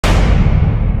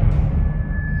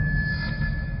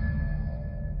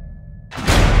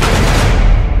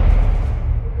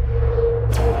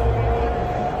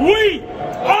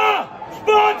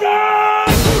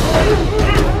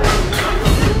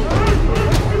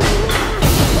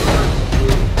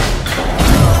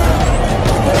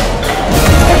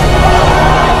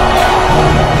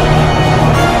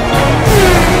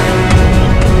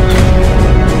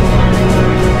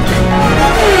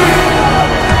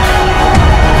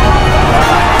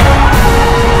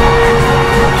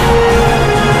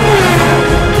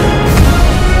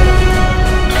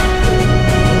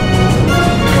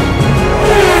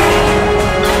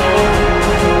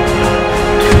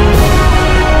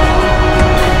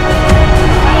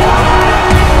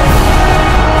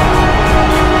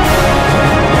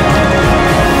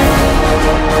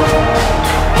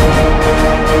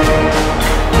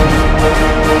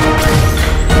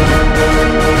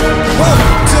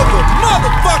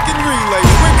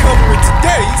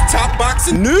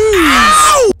boxing news.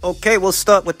 Ow! Okay, we'll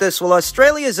start with this. Well,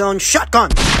 Australia's own Shotgun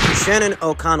Shannon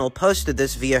O'Connell posted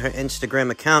this via her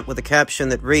Instagram account with a caption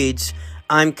that reads,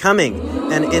 "I'm coming."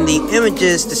 And in the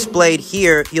images displayed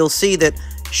here, you'll see that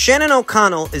Shannon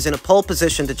O'Connell is in a pole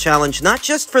position to challenge not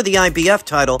just for the IBF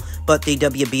title, but the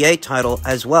WBA title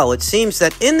as well. It seems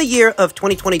that in the year of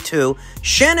 2022,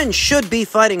 Shannon should be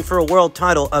fighting for a world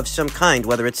title of some kind,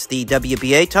 whether it's the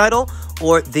WBA title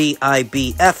or the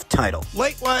IBF title.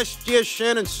 Late last year,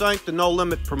 Shannon signed the No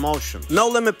Limit Promotions. No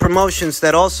Limit Promotions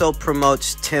that also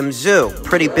promotes Tim Tszyu.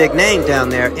 Pretty big name down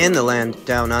there in the land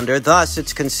down under. Thus,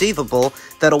 it's conceivable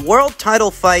that a world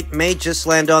title fight may just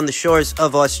land on the shores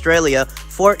of Australia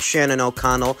for Shannon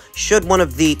O'Connell, should one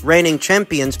of the reigning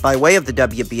champions by way of the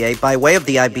WBA, by way of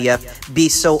the IBF, be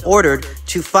so ordered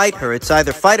to fight her. It's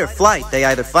either fight or flight. They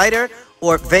either fight her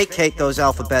or vacate those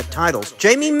alphabet titles.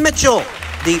 Jamie Mitchell,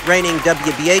 the reigning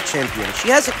WBA champion. She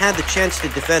hasn't had the chance to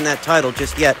defend that title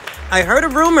just yet. I heard a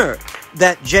rumor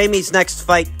that Jamie's next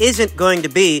fight isn't going to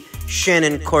be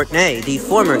Shannon Courtenay, the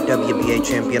former WBA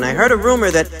champion. I heard a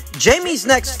rumor that Jamie's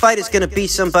next fight is going to be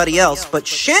somebody else, but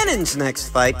Shannon's next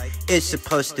fight is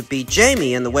supposed to be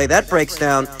Jamie. And the way that breaks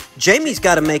down, Jamie's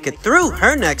got to make it through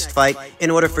her next fight in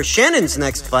order for Shannon's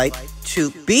next fight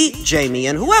to beat Jamie.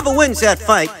 And whoever wins that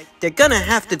fight, they're going to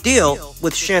have to deal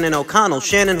with Shannon O'Connell.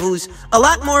 Shannon, who's a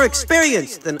lot more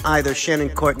experienced than either Shannon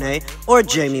Courtenay or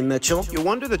Jamie Mitchell. You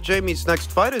wonder that Jamie's next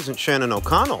fight isn't Shannon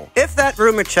O'Connell. If that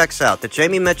rumor checks out, that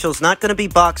Jamie Mitchell's not going to be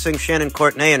boxing Shannon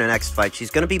Courtenay in her next fight, she's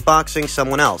going to be boxing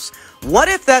someone else. What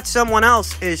if that someone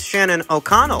else is Shannon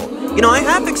O'Connell? You know, I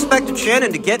have expected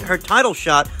Shannon to get her title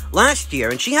shot last year,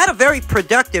 and she had a very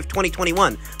productive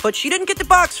 2021, but she didn't get to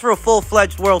box for a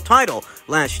full-fledged world title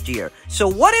last year. So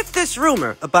what if this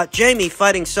rumor about Jamie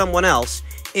fighting someone else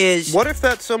is... What if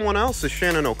that someone else is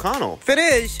Shannon O'Connell? If it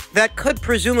is, that could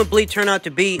presumably turn out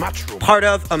to be part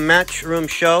of a Matchroom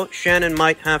show. Shannon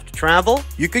might have to travel.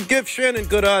 You could give Shannon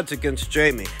good odds against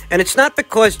Jamie. And it's not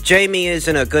because Jamie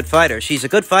isn't a good fighter. She's a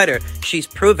good fighter. She's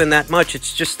proven that much.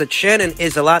 It's just that Shannon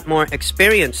is a lot more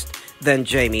experienced than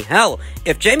Jamie. Hell,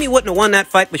 if Jamie wouldn't have won that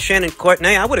fight with Shannon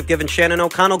Courtenay, I would have given Shannon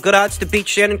O'Connell good odds to beat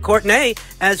Shannon Courtenay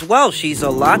as well. She's a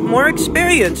lot more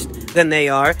experienced than they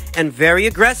are and very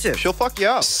aggressive. She'll fuck you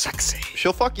up. Sexy.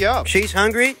 She'll fuck you up. She's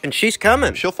hungry and she's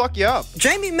coming. She'll fuck you up.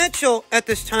 Jamie Mitchell at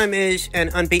this time is an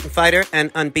unbeaten fighter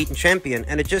and unbeaten champion,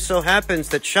 and it just so happens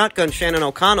that Shotgun Shannon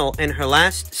O'Connell in her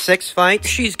last 6 fights,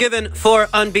 she's given 4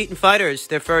 unbeaten fighters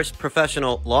their first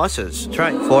professional losses. That's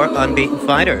right, 4 unbeaten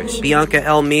fighters. Bianca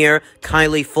Elmire,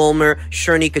 Kylie Fulmer,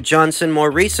 Shernika Johnson,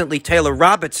 more recently Taylor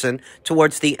Robertson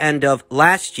towards the end of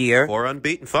last year. 4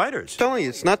 unbeaten fighters. I'm telling you,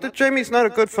 it's not that Jamie's not a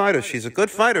good fighter. She's a good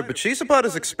fighter, but she's about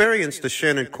as experienced as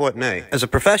Shannon Courtenay. As a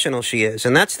professional, she is,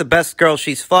 and that's the best girl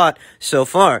she's fought so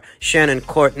far, Shannon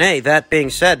Courtenay. That being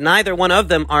said, neither one of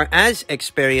them are as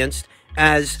experienced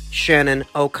as Shannon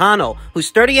O'Connell,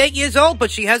 who's 38 years old,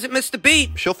 but she hasn't missed a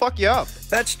beat. She'll fuck you up.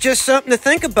 That's just something to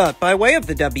think about by way of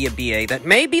the WBA. That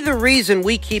maybe the reason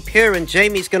we keep hearing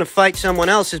Jamie's gonna fight someone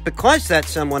else is because that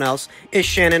someone else is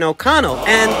Shannon O'Connell.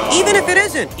 And even if it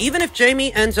isn't, even if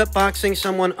Jamie ends up boxing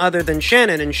someone other than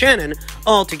Shannon and Shannon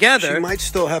altogether, she might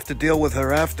still have to deal with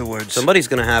her afterwards. Somebody's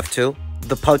gonna have to.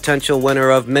 The potential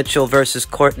winner of Mitchell versus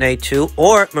Courtenay 2,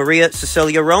 or Maria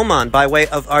Cecilia Roman by way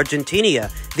of Argentina,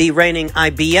 the reigning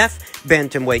IBF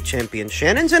bantamweight champion.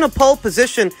 Shannon's in a pole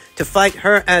position to fight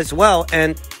her as well,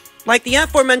 and like the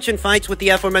aforementioned fights with the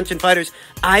aforementioned fighters,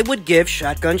 I would give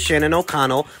Shotgun Shannon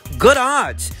O'Connell good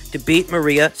odds to beat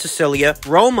Maria Cecilia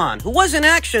Roman, who was in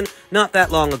action not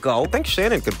that long ago. I think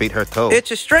Shannon could beat her too.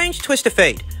 It's a strange twist of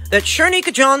fate that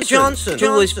Shernika Johnson,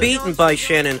 who was beaten by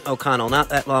Shannon O'Connell not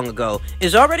that long ago,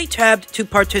 is already tabbed to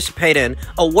participate in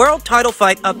a world title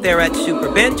fight up there at Super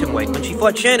Bantamweight. When she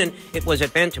fought Shannon, it was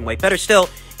at Bantamweight. Better still,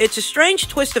 it's a strange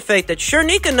twist of fate that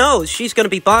Shernika knows she's going to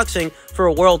be boxing for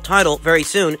a world title very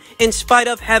soon, in spite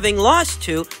of having lost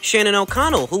to Shannon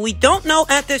O'Connell, who we don't know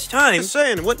at this time. Just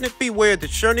saying, wouldn't it be weird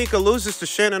that Shernika loses to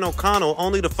Shannon O'Connell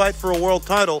only to fight for a world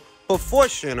title before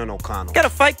Shannon O'Connell? Got a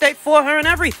fight date for her and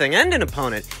everything, and an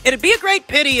opponent. It'd be a great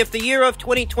pity if the year of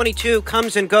 2022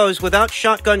 comes and goes without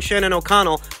Shotgun Shannon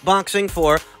O'Connell boxing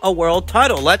for a world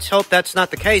title. Let's hope that's not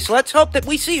the case. Let's hope that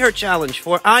we see her challenge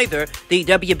for either the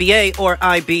WBA or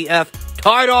IBF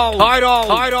title.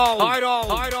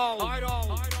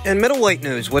 In middleweight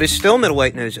news, what is still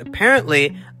middleweight news,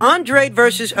 apparently, Andrade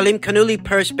versus Alim Kanuli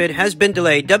purse bid has been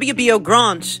delayed. WBO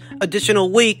grants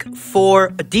additional week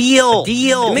for a deal.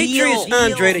 Demetrius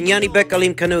Andrade and Janibek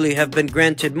Alim Kanuli have been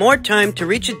granted more time to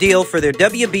reach a deal for their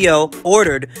WBO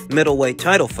ordered middleweight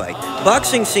title fight.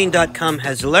 BoxingScene.com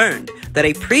has learned that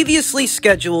a previously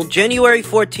scheduled January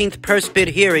 14th purse bid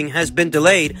hearing has been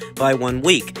delayed by 1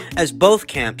 week, as both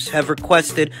camps have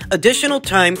requested additional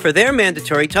time for their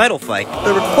mandatory title fight.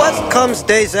 The request comes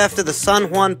days after the San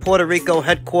Juan, Puerto Rico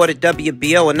headquartered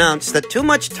WBO announced that too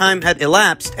much time had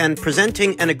elapsed and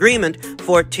presenting an agreement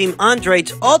for Team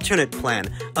Andrade's alternate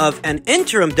plan of an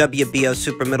interim WBO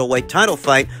super middleweight title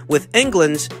fight with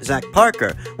England's Zach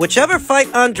Parker. Whichever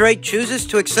fight Andrade chooses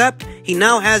to accept, he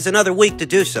now has another week to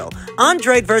do so.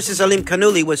 Andrade versus Alim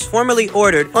Kanuli was formally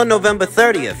ordered on November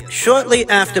 30th, shortly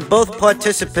after both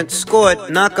participants scored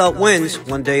knockout wins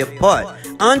 1 day apart.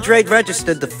 Andrade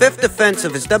registered the 5th defense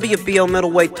of his WBO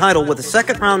middleweight title with a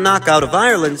second-round knockout of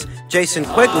Ireland's Jason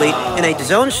Quigley in a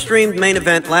DAZN-streamed main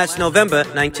event last November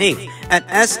 19th at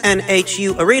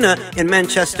SNHU Arena in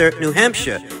Manchester, New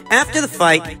Hampshire. After the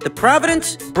fight, the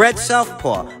Providence-bred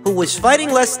southpaw, who was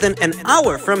fighting less than an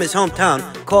hour from his hometown,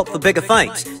 called for bigger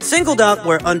fights. Singled out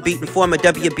were unbeaten former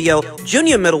WBO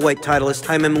junior middleweight titleist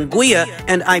Jaime Munguia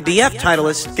and IBF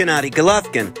titleist Gennady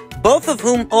Golovkin, both of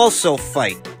whom also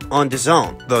fight on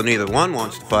DAZN, though neither one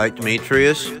wants to fight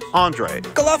Demetrius Andrade.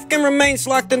 Golovkin remains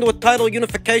locked into a title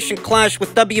unification clash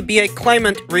with WBA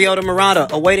claimant Ryota Murata,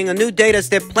 awaiting a new date as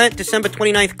their planned December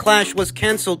 29th clash was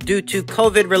cancelled due to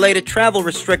COVID-related travel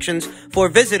restrictions for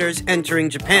visitors entering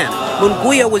Japan.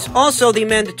 Munguia was also the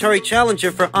mandatory challenger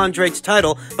for Andrade's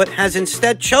title, but has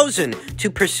instead chosen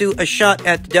to pursue a shot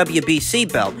at the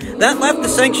WBC belt. That left the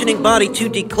sanctioning body to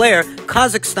declare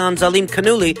Kazakhstan's Alim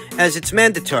Kanuli as its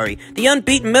mandatory. The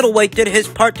unbeaten middleweight did his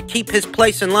part to keep his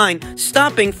place in line,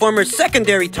 stopping former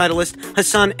secondary titleist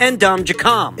Hassan Endam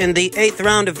Jakam in the 8th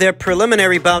round of their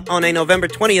preliminary bout on a November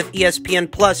 20th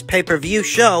ESPN Plus pay-per-view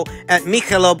show at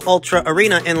Michelob Ultra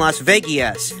Arena in Las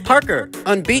Vegas. Parker,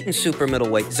 unbeaten super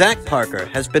middleweight Zach Parker,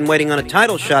 has been waiting on a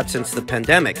title shot since the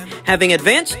pandemic, having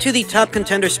advanced to the top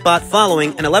contender spot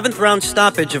following an 11th round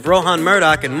stoppage of Rohan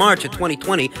Murdoch in March of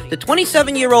 2020. The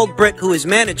 27-year-old Brit, who is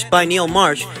managed by Neil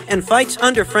Marsh and fights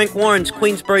under Frank Warren's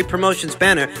Queensberry Promotions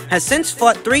banner, has since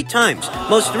fought 3 times,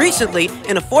 most recently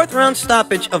in a 4th round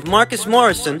stoppage of Marcus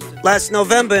Morrison last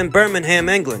November in Birmingham,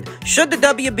 England. Should the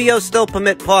WBO still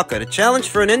permit Parker to challenge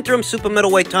for an interim super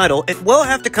middleweight title, it will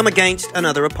have to come against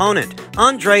another opponent.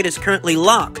 Andrade is currently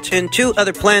locked in 2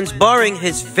 other plans, barring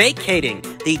his vacating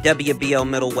the WBO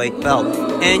middleweight belt.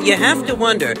 And you have to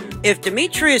wonder, if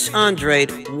Demetrius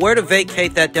Andrade were to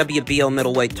vacate that WBO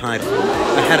middleweight title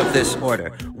ahead of this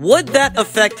order, would that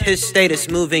affect his status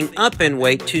moving up in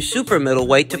weight to super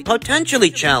middleweight to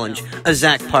potentially challenge a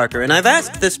Zach Parker? And I've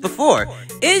asked this before.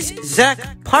 Is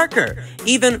Zach Parker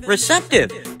even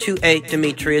receptive to a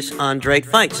Demetrius Andrade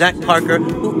fight? Zach Parker,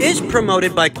 who is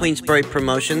promoted by Queensberry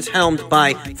Promotions, helmed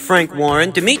by Frank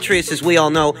Warren. Demetrius, as we all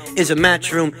know, is a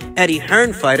Matchroom Eddie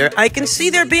Hearn fighter. I can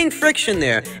see there being friction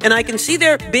there, and I can see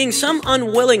there being some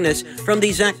unwillingness from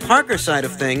the Zach Parker side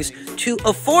of things to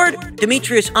afford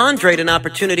Demetrius Andrade an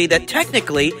opportunity that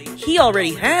technically he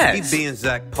already has. He being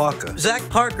Zach Parker. Zach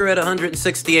Parker at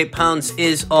 168 pounds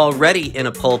is already in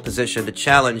a pole position to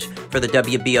challenge for the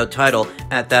WBO title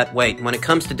at that weight. When it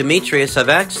comes to Demetrius, I've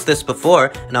asked this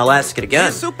before, and I'll ask it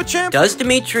again. Super champ. Does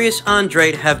Demetrius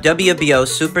Andrade have WBO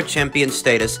super champion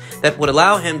status that would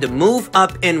allow him to move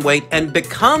up in weight and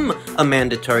become a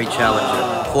mandatory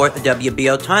challenger for the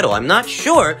WBO title? I'm not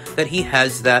sure that he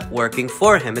has that working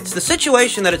for him. It's the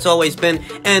situation that it's always been,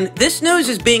 and this news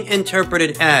is being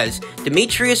interpreted as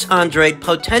Demetrius Andrade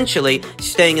potentially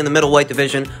staying in the middleweight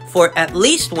division for at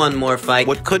least one more fight.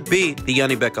 What could be the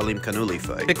Janibek Alim Kanuli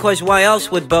fight. Because why else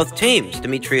would both teams,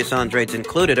 Demetrius Andrade's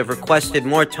included, have requested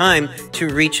more time to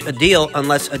reach a deal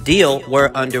unless a deal were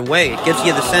underway? It gives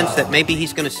you the sense that maybe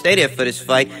he's going to stay there for this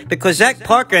fight because Zach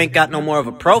Parker ain't got no more of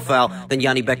a profile than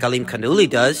Janibek Alim Kanuli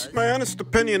does. My honest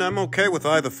opinion, I'm okay with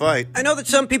either fight. I know that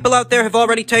some people out there have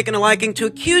already taken a liking to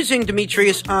accusing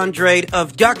Demetrius Andrade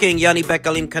of ducking Janibek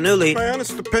Alim Kanuli. My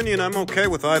honest opinion, I'm okay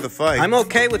with either fight. I'm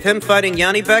okay with him fighting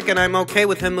Janibek, and I'm okay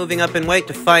with him moving up in weight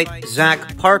to fight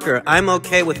Zach Parker. I'm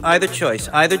okay with either choice,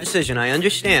 either decision. I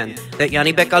understand that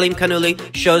Janibek Alim Kanuli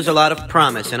shows a lot of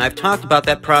promise, and I've talked about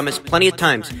that promise plenty of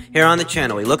times here on the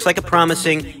channel. He looks like a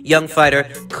promising young fighter,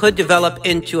 could develop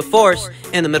into a force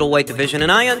in the middleweight division,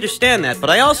 and I understand that, but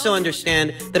I also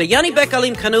understand that a Janibek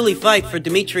Alim Kanuli fight for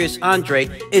Demetrius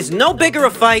Andrade is no bigger a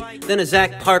fight than a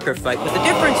Zach Parker fight, with the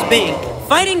difference being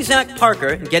fighting Zach Parker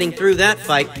and getting through that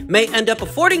fight may end up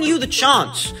affording you the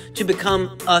chance to become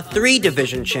a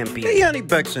 3-division champion.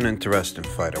 Janibek's an interesting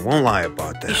fighter, won't lie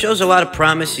about that. He shows a lot of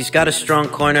promise. He's got a strong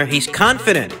corner. He's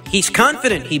confident. He's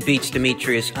confident he beats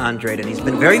Demetrius Andrade, and he's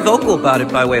been very vocal about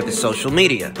it by way of his social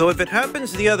media. Though if it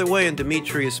happens the other way and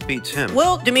Demetrius beats him...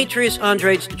 Well, Demetrius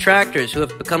Andrade's detractors, who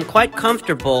have become quite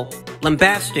comfortable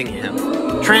lambasting him,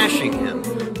 trashing him,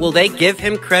 will they give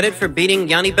him credit for beating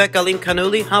Janibek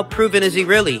Alimkhanuly? How proven is he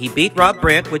really? He beat Rob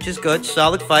Brandt, which is good.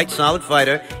 Solid fight, solid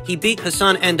fighter. He beat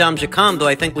Hassan Endamjakam, though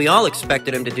I think we all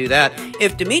expected him to do that.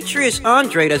 If Demetrius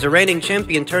Andrade, as a reigning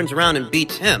champion, turns around and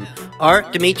beats him, are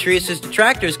Demetrius's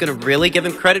detractors going to really give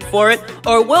him credit for it?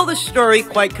 Or will the story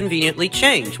quite conveniently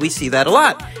change? We see that a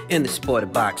lot in the sport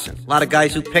of boxing. A lot of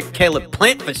guys who picked Caleb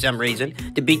Plant for some reason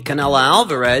to beat Canelo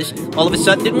Alvarez all of a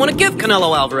sudden didn't want to give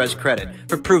Canelo Alvarez credit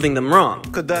for proving them wrong.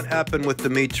 Could that happen with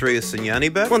Demetrius and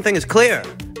Janibek? One thing is clear.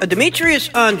 A Demetrius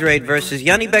Andrade versus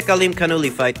Janibek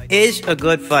Alimkhanuly fight is a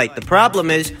good fight. The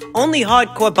problem is, only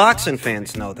hardcore boxing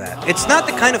fans know that. It's not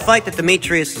the kind of fight that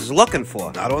Demetrius is looking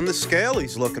for. Not on the scale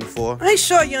he's looking for. I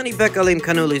saw Janibek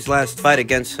Alimkhanuly's last fight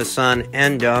against Hassan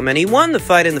Endam, and he won the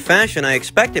fight in the fashion I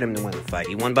expected him to win the fight.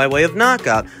 He won by way of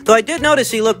knockout. Though I did notice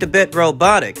he looked a bit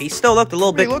robotic. He still looked a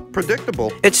little bit... He looked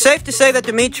predictable. It's safe to say that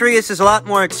Demetrius is a lot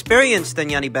more experienced than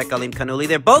Janibek Alimkhanuly.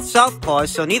 They're both southpaws,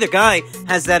 so neither guy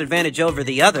has that advantage over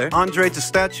the other. Andrade's a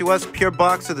statuesque, pure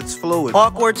boxer that's fluid.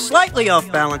 Awkward, slightly off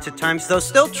balance at times, though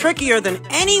still trickier than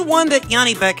anyone that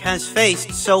Janibek has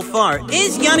faced so far.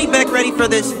 Is Janibek ready for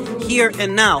this here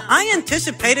and now? I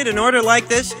anticipated an order like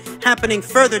this happening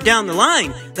further down the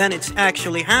line than it's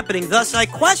actually happening. Thus, I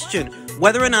question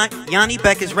whether or not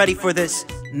Janibek is ready for this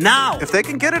now. If they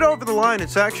can get it over the line,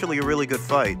 it's actually a really good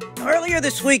fight. Earlier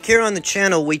this week here on the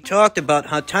channel, we talked about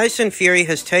how Tyson Fury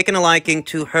has taken a liking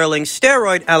to hurling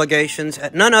steroid allegations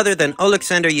at none other than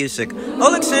Oleksandr Usyk.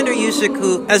 Oleksandr Usyk,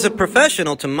 who, as a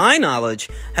professional, to my knowledge,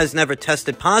 has never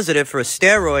tested positive for a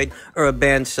steroid or a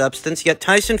banned substance, yet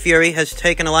Tyson Fury has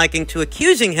taken a liking to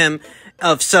accusing him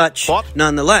of such,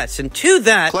 nonetheless. And to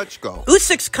that, Klitschko.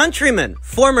 Usyk's countryman,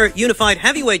 former unified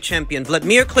heavyweight champion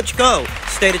Vladimir Klitschko,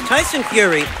 stated, Tyson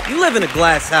Fury, you live in a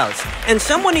glass house, and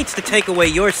someone needs to take away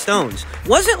your stones.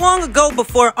 Wasn't long ago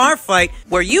before our fight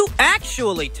where you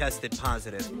actually tested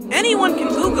positive. Anyone can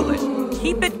Google it.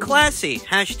 Keep it classy.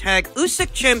 Hashtag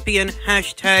Usyk champion,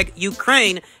 hashtag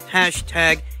Ukraine,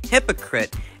 hashtag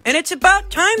hypocrite. And it's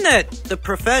about time that the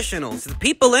professionals, the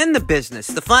people in the business,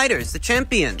 the fighters, the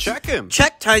champions... Check him.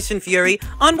 Check Tyson Fury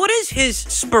on what is his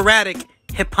sporadic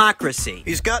hypocrisy.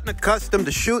 He's gotten accustomed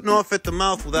to shooting off at the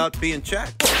mouth without being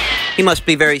checked. He must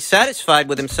be very satisfied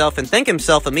with himself and think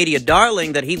himself a media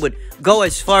darling that he would go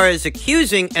as far as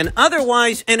accusing an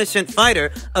otherwise innocent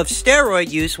fighter of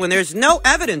steroid use when there's no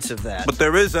evidence of that. But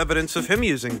there is evidence of him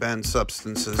using banned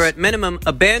substances. For at minimum,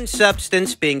 a banned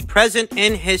substance being present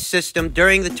in his system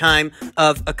during the time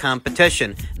of a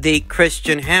competition. The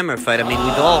Christian Hammer fight. I mean,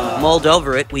 we've all mulled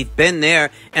over it. We've been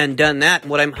there and done that. And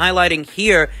what I'm highlighting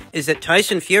here is that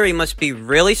Tyson Fury must be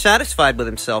really satisfied with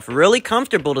himself, really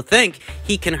comfortable to think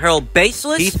he can hurl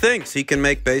baseless... He thinks he can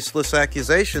make baseless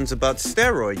accusations about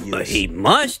steroid use. He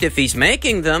must, if he's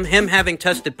making them. Him having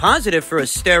tested positive for a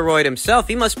steroid himself,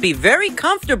 he must be very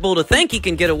comfortable to think he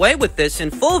can get away with this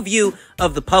in full view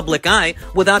of the public eye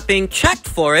without being checked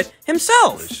for it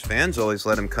himself. His fans always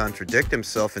let him contradict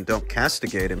himself and don't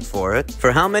castigate him for it.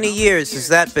 For how many years has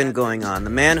that been going on?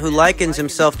 The man who likens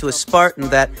himself to a Spartan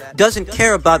that doesn't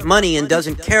care about money and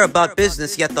doesn't care about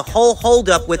business, yet the whole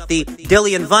holdup with the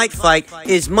Dillian Veit fight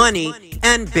is money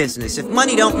and business. If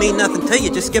money don't mean nothing to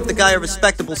you, just give the guy a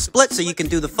respectable split so you can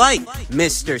do the fight,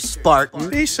 Mr.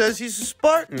 Spartan. He says he's a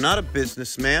Spartan, not a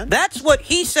businessman. That's what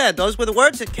he said. Those were the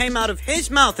words that came out of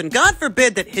his mouth. And God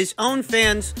forbid that his own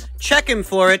fans check him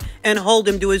for it and hold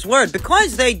him to his word.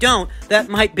 Because they don't, that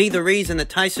might be the reason that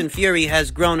Tyson Fury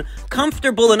has grown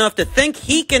comfortable enough to think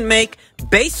he can make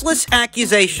baseless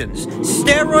accusations,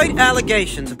 steroid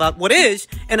allegations about what is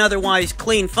an otherwise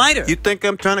clean fighter. You think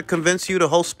I'm trying to convince you the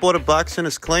whole sport of boxing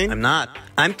is clean? I'm not.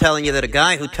 I'm telling you that a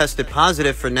guy who tested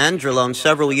positive for nandrolone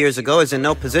several years ago is in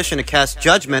no position to cast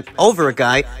judgment over a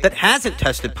guy that hasn't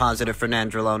tested positive for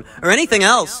nandrolone or anything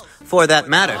else for that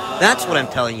matter. That's what I'm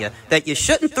telling you, that you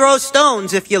shouldn't throw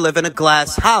stones if you live in a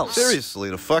glass house. Seriously,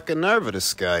 the fucking nerve of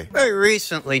this guy. Very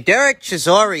recently, Derek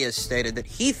Chisora stated that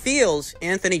he feels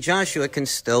Anthony Joshua can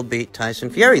still beat Tyson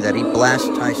Fury, that he blasts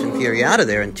Tyson Fury out of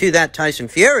there. And to that, Tyson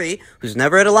Fury, who's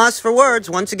never at a loss for words,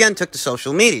 once again took to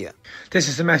social media. This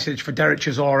is a message for Derek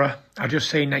Chisora. I've just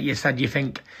seen that you said you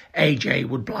think AJ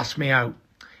would blast me out.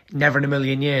 Never in a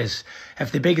million years.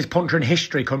 If the biggest puncher in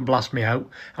history couldn't blast me out,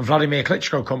 and Vladimir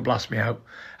Klitschko couldn't blast me out,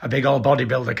 a big old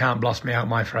bodybuilder can't blast me out,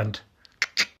 my friend.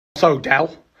 So,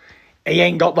 Del, He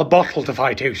ain't got the bottle to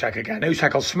fight Usyk again.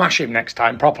 Usyk will smash him next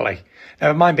time properly.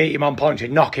 Never mind beat him on points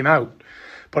and knock him out.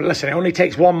 But listen, it only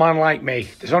takes one man like me.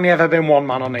 There's only ever been one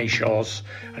man on these shores,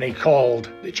 and he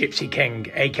called the Gypsy King,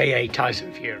 a.k.a.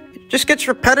 Tyson Fury. Just gets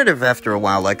repetitive after a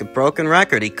while, like a broken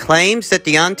record. He claims that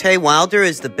Deontay Wilder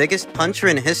is the biggest puncher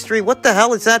in history. What the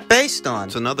hell is that based on?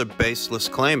 It's another baseless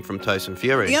claim from Tyson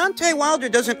Fury. Deontay Wilder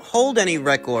doesn't hold any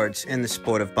records in the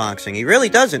sport of boxing. He really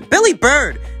doesn't. Billy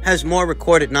Bird has more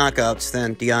recorded knockouts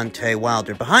than Deontay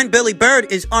Wilder. Behind Billy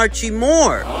Bird is Archie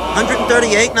Moore.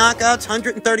 138 knockouts,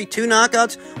 132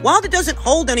 knockouts. Wilder doesn't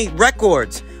hold any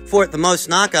records for the most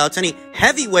knockouts, any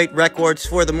heavyweight records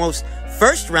for the most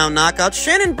first-round knockouts.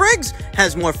 Shannon Briggs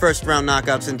has more first-round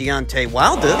knockouts than Deontay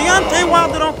Wilder. Deontay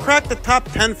Wilder don't crack the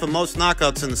top 10 for most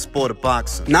knockouts in the sport of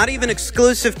boxing. Not even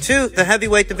exclusive to the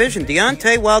heavyweight division.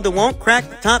 Deontay Wilder won't crack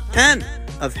the top 10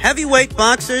 of heavyweight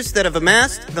boxers that have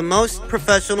amassed the most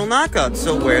professional knockouts.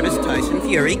 So where does Tyson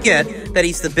Fury get that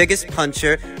he's the biggest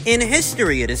puncher in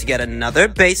history? It is yet another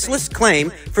baseless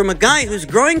claim from a guy who's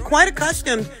growing quite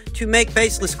accustomed to make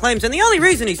baseless claims, and the only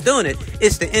reason he's doing it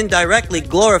is to indirectly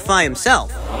glorify himself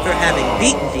for having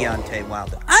beaten Deontay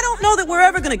Wilder. I don't know that we're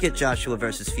ever going to get Joshua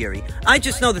versus Fury. I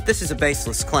just know that this is a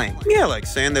baseless claim. Yeah, like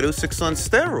saying that Usyk's on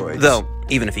steroids. Though,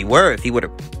 even if he were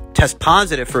to test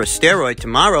positive for a steroid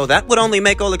tomorrow, that would only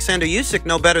make Alexander Usyk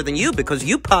no better than you, because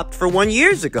you popped for 1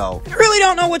 year ago. I really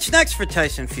don't know what's next for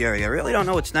Tyson Fury. I really don't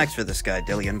know what's next for this guy.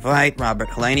 Dillian Whyte, Robert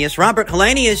Helenius. Robert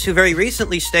Helenius, who very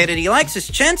recently stated he likes his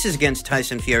chances against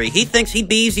Tyson Fury. He thinks he'd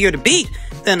be easier to beat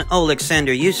than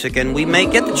Alexander Usyk, and we may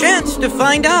get the chance to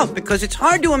find out, because it's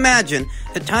hard to imagine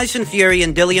that Tyson Fury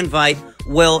and Dillian Whyte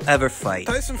will ever fight.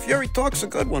 Tyson Fury talks a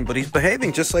good one, but he's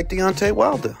behaving just like Deontay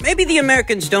Wilder. Maybe the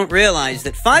Americans don't realize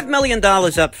that $5 million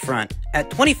up front at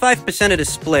 25% of the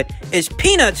split is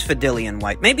peanuts for Dillian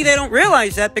Whyte. Maybe they don't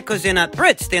realize that because they're not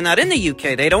Brits. They're not in the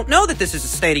UK. They don't know that this is a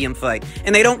stadium fight.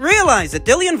 And they don't realize that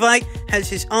Dillian Whyte has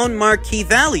his own marquee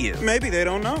value. Maybe they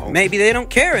don't know. Maybe they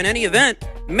don't care. In any event,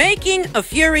 making a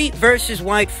Fury versus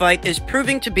Whyte fight is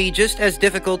proving to be just as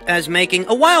difficult as making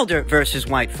a Wilder versus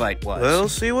Whyte fight was. We'll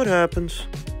see what happens.